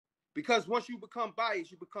Because once you become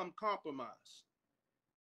biased, you become compromised.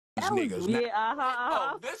 Niggas. Yeah,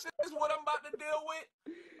 Oh, this is what I'm about to deal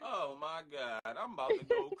with. Oh my God, I'm about to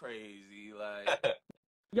go crazy. Like,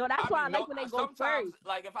 yo, that's why I like no. when they go Sometimes, first.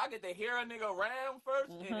 like, if I get to hear a nigga round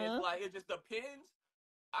 1st, and it's like it just depends.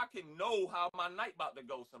 I can know how my night about to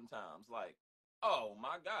go. Sometimes, like, oh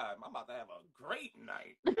my God, I'm about to have a great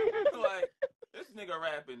night. Like, this nigga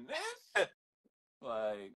rapping this,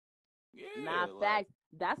 like, yeah, Nah, like, facts.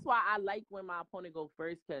 That's why I like when my opponent go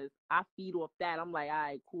first, because I feed off that. I'm like, all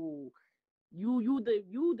right, cool. You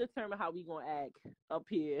determine how we gonna act up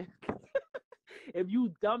here. If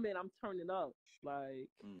you dumb it, I'm turning up. Like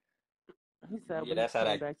he said, Yeah, but he's that's how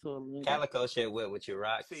coming that back to Atlanta. Calico shit went with you,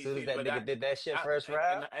 Rock. As soon as see, that but nigga did that shit first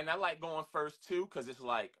round. I like going first too, because it's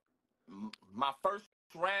like my first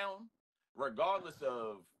round, regardless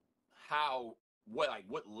of how what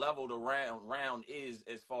level the round is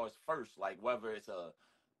as far as first, like whether it's a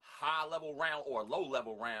high level round or a low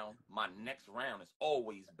level round, my next round is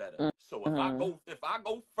always better. So if I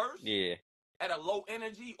go first Yeah. at a low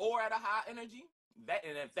energy or at a high energy,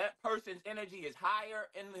 and if that person's energy is higher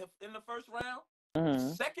in the first round,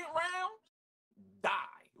 second round, die.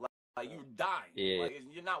 Like you're dying. Yeah. Like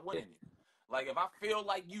you're not winning it. Like if I feel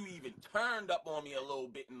like you even turned up on me a little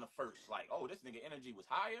bit in the first, like, oh, this nigga energy was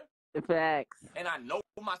higher, Facts. and I know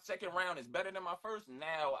my second round is better than my first.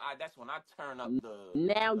 Now that's when I turn up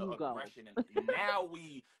Now the you go. aggression, and now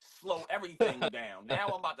we slow everything down. Now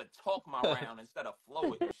I'm about to talk my round instead of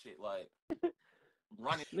flow it and shit. Like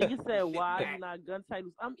running Nigga said, shit why you back. not gun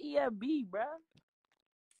titles? I'm EFB, bruh.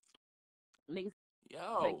 Nigga said,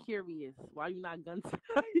 Yo, curious. Why you not gun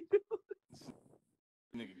titles?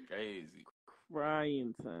 nigga crazy.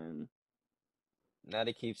 Crying, son. Now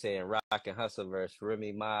they keep saying Rock and Hustle versus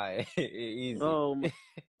Remy Ma Easy. Oh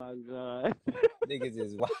my god. Niggas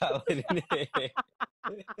is wild in there.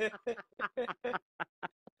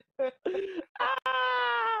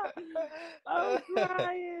 I'm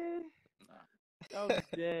crying. Nah, I'm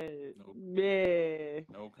dead. no, Man.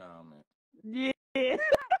 no comment. Yeah.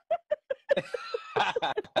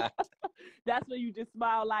 That's when you just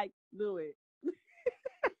smile like, do it.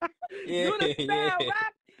 Yeah, Do the yeah. smile,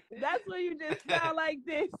 Rock. That's when you just smile like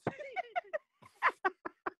this.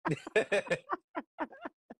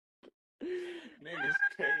 Niggas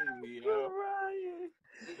crazy, yo. Ryan.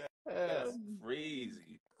 That's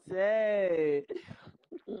crazy. Dead.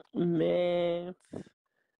 Man.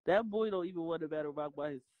 That boy don't even want to battle rock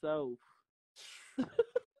by himself.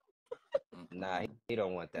 Nah, he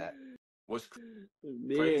don't want that. What's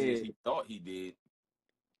crazy is Man. he thought he did.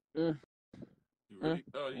 Mm, He really mm,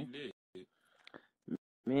 thought he mm. did.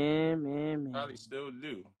 Man. Probably still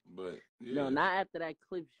do, but No, yeah. not after that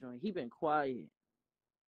Clips joint. He been quiet.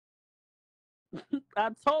 I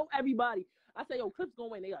told everybody. I said, yo, Clips gonna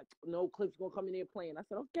win. They like, no, Clips gonna come in there playing. I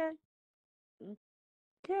said, okay.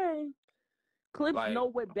 Okay. Clips know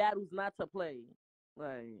Like, what battles not to play.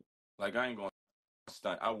 Like I ain't gonna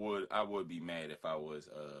stunt. I would be mad if I was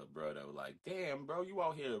bro that was like, damn, bro, you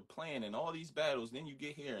out here playing in all these battles, then you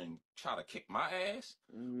get here and try to kick my ass.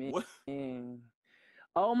 man. What?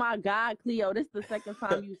 Oh my God, Cleo, this is the second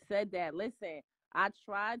time you said that. Listen, I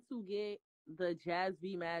tried to get the Jazz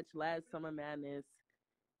V match last Summer Madness.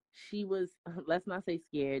 She was, let's not say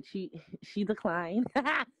scared. She declined.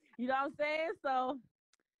 You know what I'm saying? So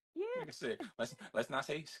yeah. Like I said, let's not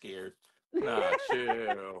say scared. Nah,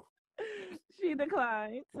 chill. She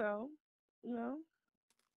declined. So, you know.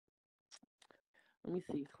 Let me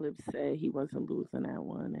see. Clips said he wasn't losing that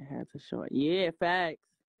one and had to show it. Yeah, facts.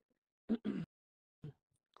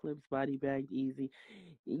 Clips body bagged easy.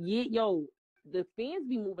 Yeah, yo, the fans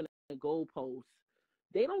be moving the goalposts.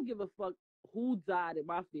 They don't give a fuck who died in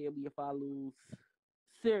my family if I lose.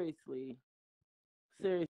 Seriously.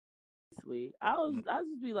 I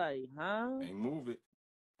just be like, huh? They move it.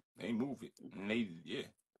 They move it. And they yeah.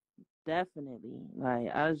 Definitely. Like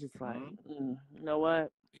I was just like, Mm-hmm. you know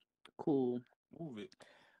what? Cool. Move it.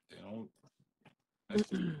 They don't.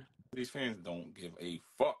 These fans don't give a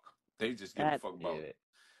fuck. They just give a That fuck about, Yeah.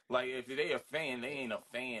 like, if they a fan, they ain't a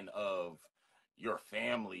fan of your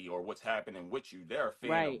family or what's happening with you. They're a fan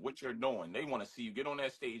of right. what you're doing. They want to see you get on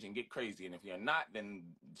that stage and get crazy. And if you're not, then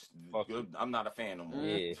Fuck you. I'm not a fan no more.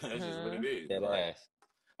 Yeah. That's just what it Mm-hmm. is. That ass.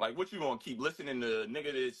 Like what you gonna keep listening to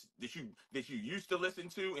nigga that you used to listen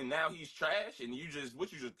to and now he's trash and you just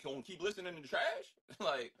gonna keep listening to trash?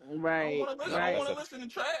 Like Right. I don't Nah, want that's Right. to a listen to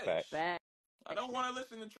fact. trash. Facts. I don't want to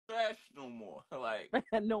listen to trash no more. Like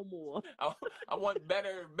No more. I want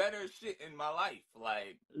better shit in my life.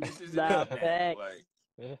 Like this isn't Nah, it now. facts. Like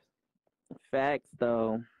Yeah. Facts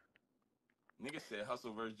though. nigga said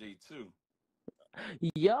Hustle versus J2.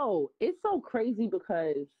 Yo, it's so crazy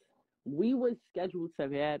because we was scheduled to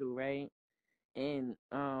battle, right? And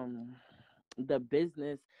the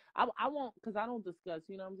business, I won't, because I don't discuss,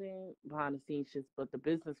 you know what I'm saying, behind the scenes shit, but the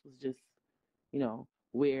business was just,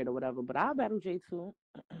 weird or whatever. But I battle J2.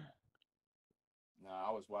 Nah,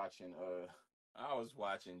 I was watching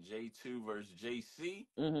J2 versus JC.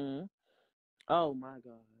 Mm-hmm. Oh my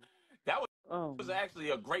god. That Oh was my. actually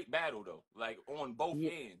a great battle though, like on both Yeah,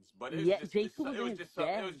 ends. But yeah. J2 was it in was his just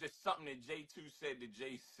bag. it was just something that J2 said to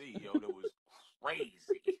JC, yo, that was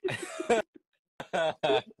crazy.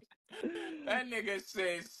 That nigga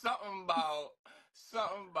said something about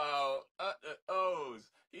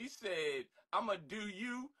O's. He said, "I'ma do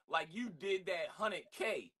you like you did that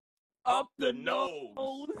 100K up the the nose."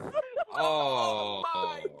 nose. Oh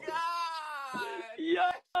my Oh. god, Yo.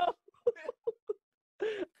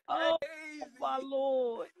 Oh crazy. my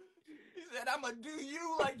lord. He said, "I'ma do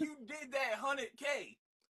you like you did that 100K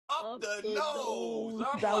up Up the the nose." nose.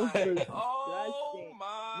 I'm That was like, oh disgusting.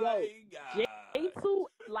 my Yo, god. J2,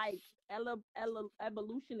 like,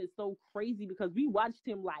 evolution is so crazy because we watched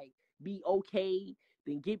him, like, be okay,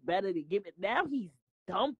 then get better, then get it. Now he's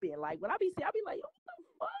dumping. Like, when I be like, yo, what the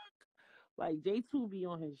fuck? Like, J2 be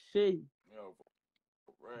on his shit. Yo,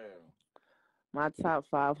 for real. My top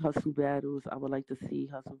 5 hustle battles. I would like to see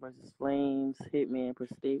Hustle versus Flames, Hitman,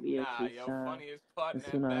 Prestavia, Nah, yo, K-Shine, funniest part in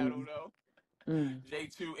and that battle Tsunami. though.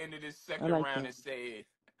 J2 ended his I second like round that. and said,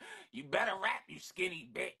 "You better rap, you skinny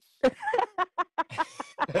bitch."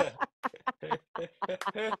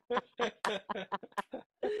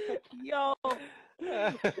 Yo,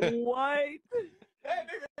 what? That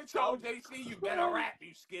nigga told JC, "You better rap,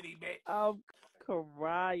 you skinny bitch." I'm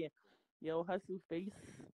crying. Yo, Hustle face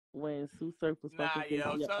when Sue Surf was Nah, fucking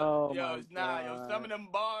JC. yo, Oh my some god. of them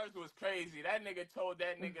bars was crazy. That nigga told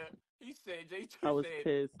that nigga, he said, I J2 was said,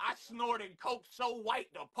 pissed. "I snorted coke so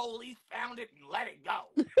white the police found it and let it go."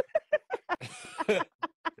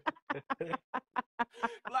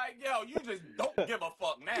 Like, yo, you just don't give a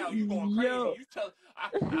fuck now. You going crazy. Yo, You tell,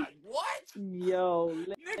 what? yo,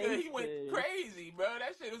 Nigga, he went listen. crazy, bro.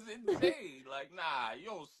 That shit was insane. Like, nah, you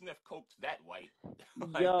don't sniff coke that white.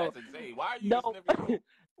 Like, Yo, that's insane. Why are you no. even sniffing coke?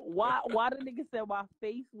 Why the nigga said my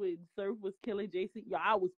face when Surf was killing JC? Yo,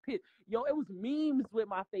 I was pissed. Yo, it was memes with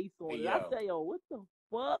my face on Hey, it. I yo. said, yo, what the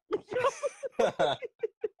fuck?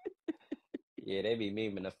 Yeah, they be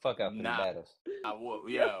memeing the fuck out them Nah, battles.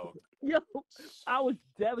 yo. Yo, I was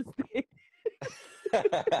devastated.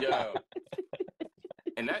 Yo.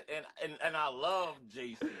 And I love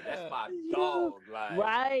JC. That's my Yo, dog. Like,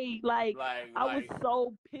 right. Like, I was like,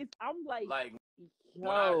 so pissed. I'm like, like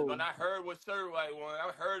yo. when I heard what Surf, like when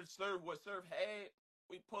I heard what Surf had,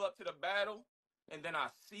 we pull up to the battle, and then I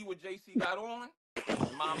see what JC got on.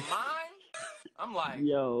 In my mind, I'm like,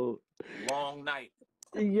 Yo. long night,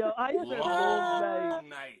 Yo, I said long night. long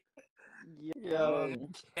night, Yo.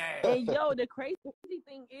 yeah. And yo, the crazy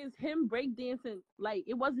thing is him breakdancing, like,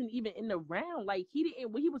 it wasn't even in the round. Like, he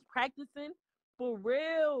didn't, when he was practicing, for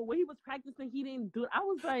real, when he was practicing, he didn't do it. I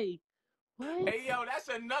was like, what? Hey, yo, that's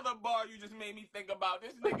another bar you just made me think about.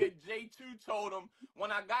 This nigga J2 told him,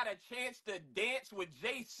 when I got a chance to dance with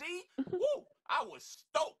JC, woo, I was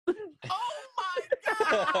stoked. Oh my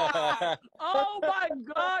God! Oh my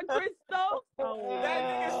God, Christo! That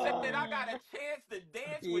nigga said, Oh, I got a chance to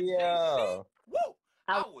dance with JC, Yo. woo,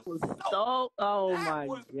 I I was was stoked. so. Oh That my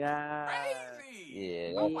was God. crazy.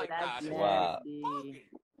 Yeah, I'm Yeah, like, that's nah, this nigga wow. nasty. bugging.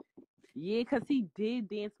 Yeah, cause he did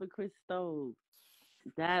dance for Christo.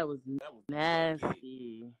 That was That was wicked.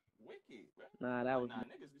 nasty. Wicked, bro. Nah, I'm that like, was nah,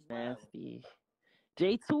 niggas is wild. nasty.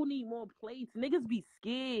 J2 need more plates. Niggas be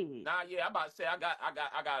scared. Nah, yeah, I'm about to say I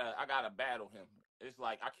gotta battle him. It's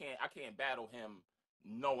like I can't battle him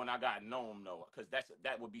knowing I got know him though, because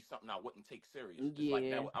that would be something I wouldn't take serious. It's like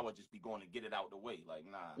Yeah. I would just be going to get it out the way. Like,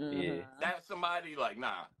 nah, Yeah. that's somebody like,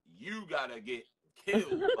 nah, you gotta get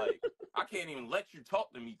killed. Like, I can't even let you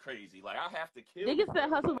talk to me crazy. Like, I have to kill you. Niggas said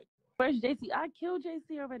Bro. Hustle Like, versus JC. I killed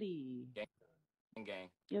JC already. gang,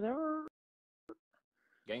 Yeah, there were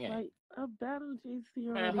gang. like a battle JC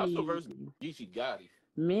Man, Hustle already. versus Geechee Gotti.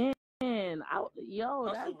 Man, yo,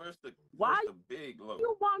 Hustle that's versus why the big low.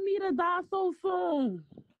 you want me to die so soon?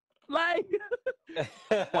 Like,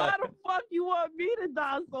 why the fuck you want me to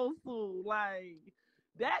die so soon? Like,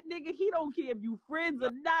 that nigga, he don't care if you friends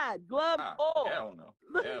or not. Gloves off. Hell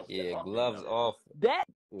no. Hell Yeah, fucking gloves no. off That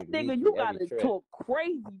with nigga, Geechee you every gotta trip. talk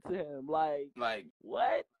crazy to him. Like,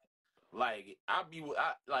 what? Like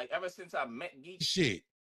ever since I met Geechee. Shit.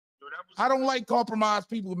 I don't like compromised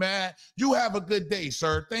people, man. You have a good day,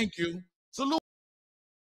 sir. Thank you. Salute.